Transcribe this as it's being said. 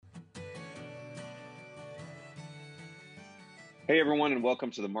Hey, everyone, and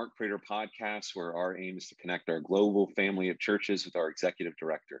welcome to the Mark Prater podcast, where our aim is to connect our global family of churches with our executive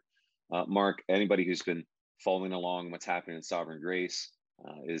director. Mark, anybody who's been following along what's happening in Sovereign Grace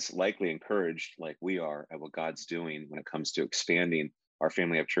is likely encouraged, like we are, at what God's doing when it comes to expanding our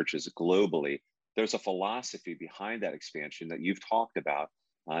family of churches globally. There's a philosophy behind that expansion that you've talked about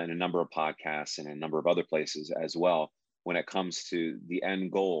in a number of podcasts and a number of other places as well, when it comes to the end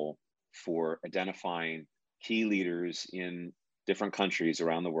goal for identifying key leaders in different countries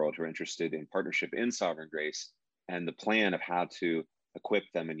around the world who are interested in partnership in Sovereign Grace and the plan of how to equip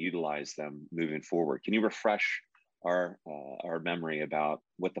them and utilize them moving forward. Can you refresh our memory about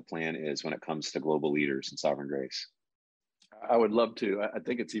what the plan is when it comes to global leaders in Sovereign Grace? I would love to. I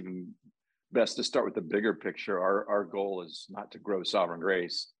think it's even best to start with the bigger picture. Our goal is not to grow Sovereign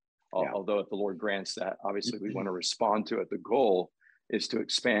Grace, although if the Lord grants that, obviously we want to respond to it. The goal is to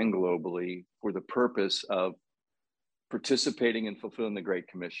expand globally for the purpose of participating in fulfilling the Great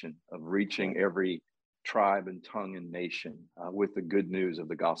Commission of reaching every tribe and tongue and nation with the good news of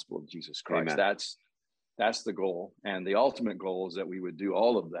the gospel of Jesus Christ. Amen. That's the goal. And the ultimate goal is that we would do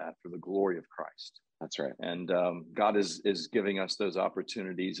all of that for the glory of Christ. That's right. And God is giving us those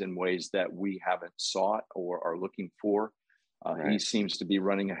opportunities in ways that we haven't sought or are looking for. He seems to be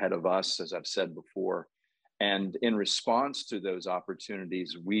running ahead of us, as I've said before. And in response to those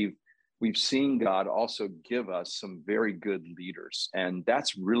opportunities, we've seen God also give us some very good leaders. And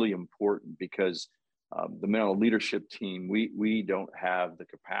that's really important because the mental leadership team, we don't have the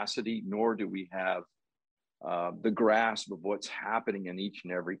capacity, nor do we have the grasp of what's happening in each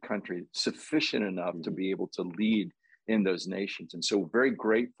and every country sufficient enough to be able to lead in those nations. And so we're very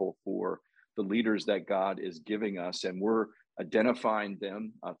grateful for the leaders that God is giving us. And we're identifying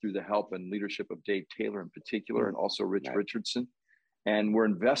them through the help and leadership of Dave Taylor in particular, and also Rich Richardson. And we're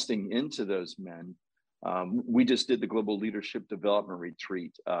investing into those men. We just did the Global Leadership Development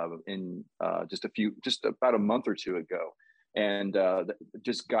Retreat in just about a month or two ago. And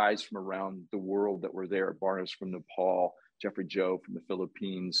just guys from around the world that were there. Barnes from Nepal, Jeffrey Joe from the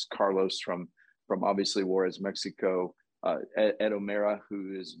Philippines, Carlos from obviously Juarez, Mexico, Ed O'Mara,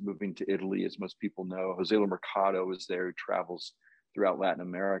 who is moving to Italy, as most people know. Jose Mercado is there, who travels throughout Latin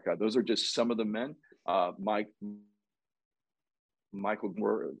America. Those are just some of the men. Michael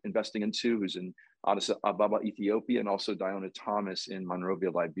we're investing into, who's in Addis Ababa, Ethiopia, and also Diana Thomas in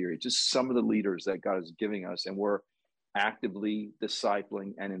Monrovia, Liberia. Just some of the leaders that God is giving us, and we're actively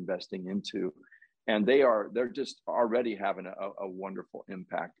discipling and investing into. And they're just already having a wonderful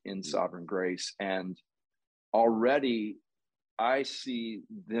impact in Sovereign Grace. And already I see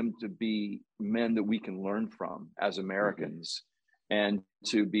them to be men that we can learn from as Americans, and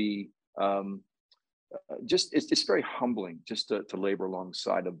to be it's very humbling just to labor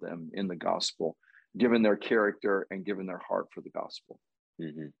alongside of them in the gospel, given their character and given their heart for the gospel.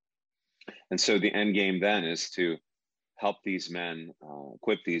 Mm-hmm. And so the end game then is to help these men,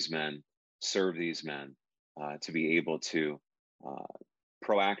 equip these men, serve these men, to be able to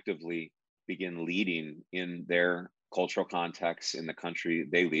proactively begin leading in their cultural context in the country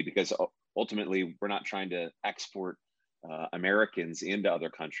they lead, because ultimately we're not trying to export Americans into other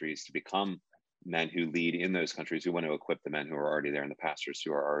countries to become men who lead in those countries. We want to equip the men who are already there and the pastors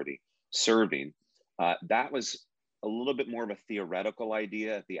who are already serving. That was a little bit more of a theoretical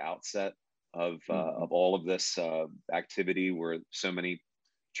idea at the outset of all of this activity, where so many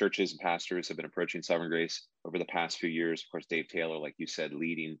churches and pastors have been approaching Sovereign Grace over the past few years. Of course, Dave Taylor, like you said,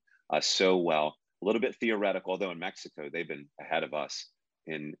 leading so well. A little bit theoretical, although in Mexico they've been ahead of us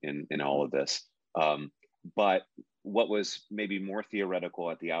in all of this. But what was maybe more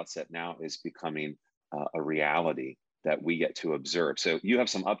theoretical at the outset now is becoming a reality that we get to observe. So you have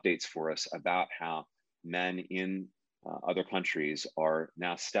some updates for us about how men in other countries are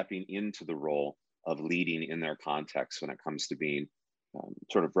now stepping into the role of leading in their context when it comes to being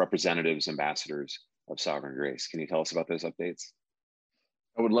sort of representatives, ambassadors of Sovereign Grace. Can you tell us about those updates?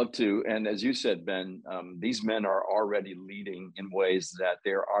 I would love to. And as you said, Ben, these men are already leading in ways that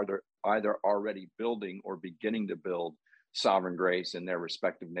they're either already building or beginning to build Sovereign Grace in their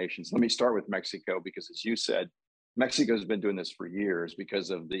respective nations. Let me start with Mexico, because as you said, Mexico has been doing this for years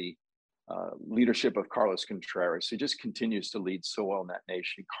because of the leadership of Carlos Contreras, who just continues to lead so well in that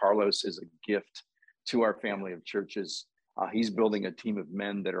nation. Carlos is a gift to our family of churches. He's building a team of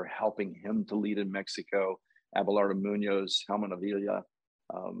men that are helping him to lead in Mexico. Abelardo Munoz, Helman Avila,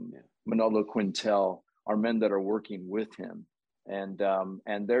 Manolo Quintel are men that are working with him, and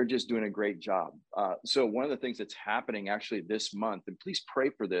they're just doing a great job. So one of the things that's happening actually this month, and please pray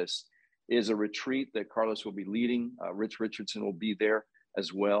for this, is a retreat that Carlos will be leading. Rich Richardson will be there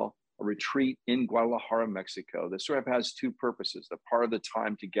as well. a retreat in Guadalajara, Mexico, that sort of has two purposes. The part of the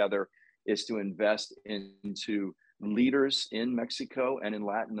time together is to invest into leaders in Mexico and in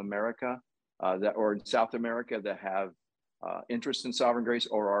Latin America or in South America that have interest in Sovereign Grace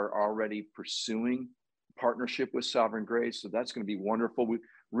or are already pursuing partnership with Sovereign Grace. So that's going to be wonderful.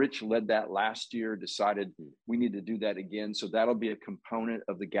 Rich led that last year, decided we need to do that again. So that'll be a component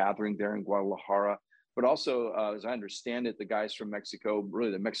of the gathering there in Guadalajara. But also, as I understand it, the guys from Mexico,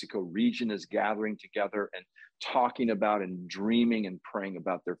 really the Mexico region, is gathering together and talking about and dreaming and praying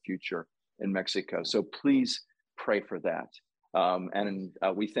about their future in Mexico. So please pray for that.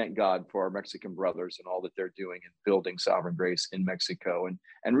 We thank God for our Mexican brothers and all that they're doing in building Sovereign Grace in Mexico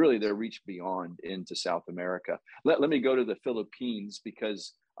and really their reach beyond into South America. Let me go to the Philippines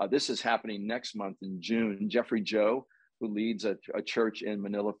because this is happening next month in June. Jeffrey Joe, who leads a church in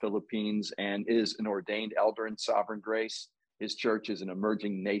Manila, Philippines, and is an ordained elder in Sovereign Grace. His church is an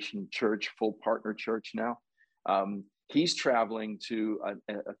emerging nation church, full partner church now. He's traveling to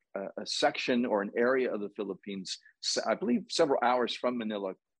a section or an area of the Philippines, I believe several hours from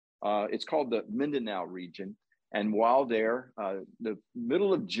Manila. It's called the Mindanao region. And while there, the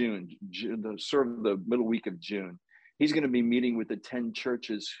middle of June, the middle week of June, he's going to be meeting with the 10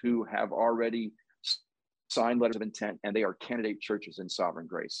 churches who have already signed letters of intent, and they are candidate churches in Sovereign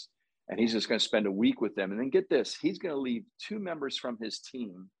Grace. And he's just going to spend a week with them. And then get this, he's going to leave 2 members from his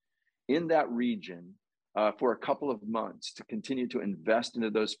team in that region for a couple of months to continue to invest into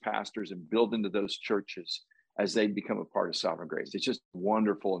those pastors and build into those churches as they become a part of Sovereign Grace. It's just a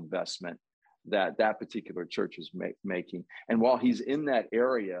wonderful investment that particular church is making. And while he's in that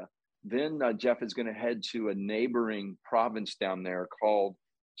area, then Jeff is going to head to a neighboring province down there called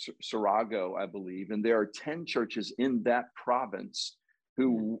Sarago, I believe. And there are 10 churches in that province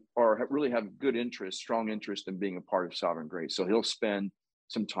who really have good interest, strong interest in being a part of Sovereign Grace. So he'll spend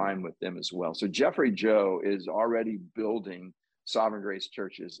some time with them as well. So Jeffrey Joe is already building Sovereign Grace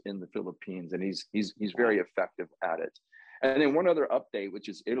churches in the Philippines, and he's very effective at it. And then one other update, which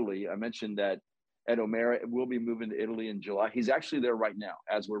is Italy. I mentioned that Ed O'Mara will be moving to Italy in July. He's actually there right now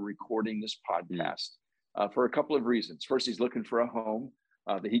as we're recording this podcast for a couple of reasons. First, he's looking for a home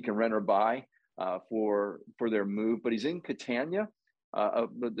that he can rent or buy for their move. But he's in Catania,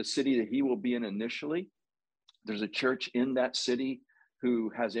 the city that he will be in initially. There's a church in that city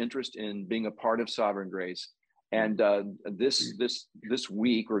who has interest in being a part of Sovereign Grace. And this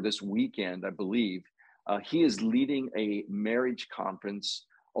week or this weekend, I believe, he is leading a marriage conference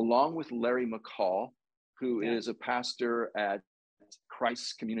along with Larry McCall, who is a pastor at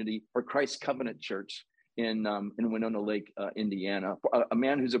Christ Community or Christ Covenant Church in Winona Lake, Indiana. A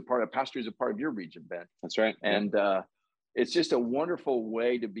man who's a pastor who's a part of your region, Ben. That's right. And it's just a wonderful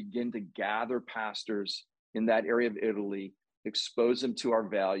way to begin to gather pastors in that area of Italy, expose them to our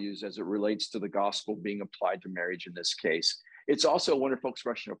values as it relates to the gospel being applied to marriage in this case. It's also a wonderful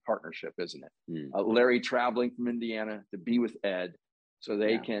expression of partnership, isn't it? Larry traveling from Indiana to be with Ed so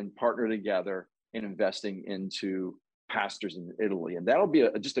they can partner together in investing into pastors in Italy. And that'll be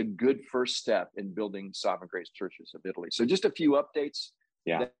just a good first step in building Sovereign Grace churches of Italy. So just a few updates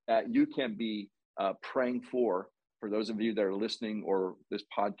that you can be praying for those of you that are listening or this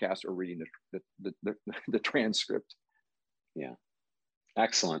podcast or reading the transcript. Yeah,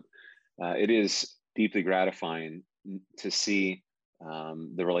 excellent. It is deeply gratifying to see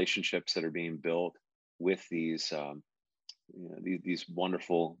the relationships that are being built with these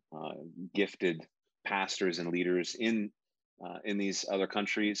wonderful, gifted pastors and leaders in these other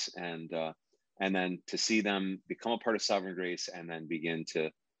countries, and then to see them become a part of Sovereign Grace and then begin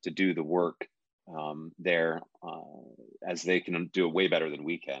to do the work there as they can do it way better than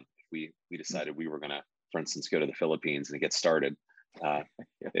we can. If we decided we were going to, for instance, go to the Philippines and get started,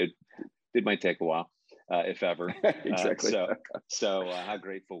 it might take a while, if ever. Exactly. So how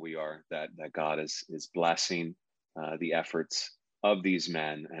grateful we are that God is blessing the efforts of these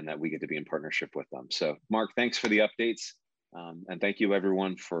men and that we get to be in partnership with them. So Mark, thanks for the updates. And thank you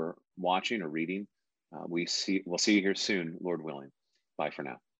everyone for watching or reading. We'll see you here soon, Lord willing. Bye for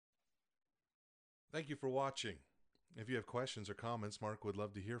now. Thank you for watching. If you have questions or comments, Mark would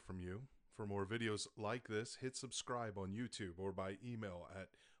love to hear from you. For more videos like this, hit subscribe on YouTube or by email at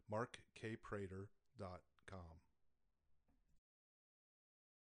markkprater.com.